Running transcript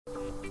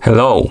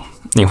Hello,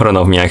 in front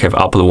of me I have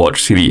Apple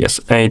Watch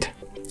Series 8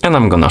 and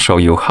I'm gonna show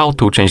you how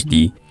to change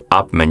the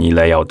app menu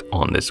layout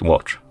on this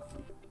watch.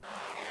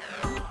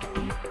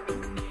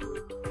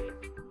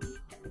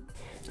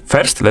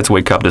 First, let's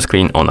wake up the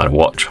screen on our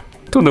watch.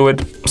 To do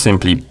it,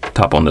 simply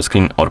tap on the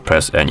screen or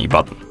press any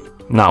button.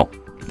 Now,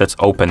 let's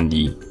open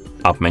the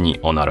app menu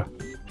on our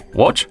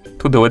watch.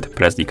 To do it,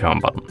 press the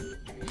crown button.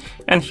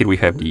 And here we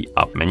have the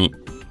app menu.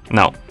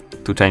 Now,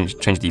 to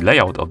change the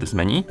layout of this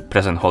menu,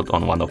 press and hold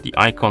on one of the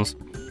icons.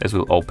 This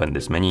will open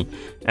this menu,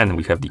 and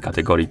we have the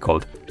category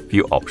called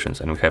View Options,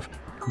 and we have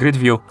Grid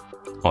View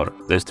or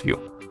List View.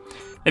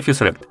 If you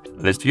select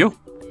List View,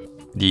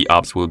 the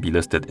apps will be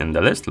listed in the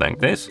list like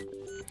this.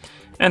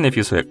 And if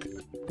you select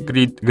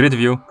Grid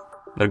View,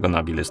 they're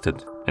gonna be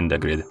listed in the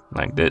grid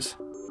like this.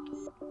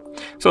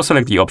 So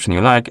select the option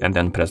you like and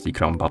then press the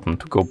crown button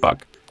to go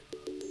back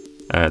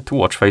to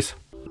watch face.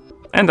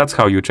 And that's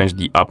how you change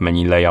the app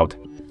menu layout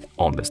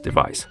on this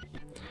device.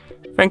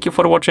 Thank you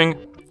for watching.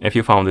 If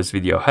you found this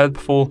video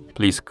helpful,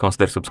 please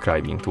consider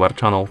subscribing to our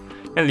channel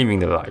and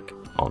leaving a like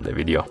on the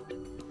video.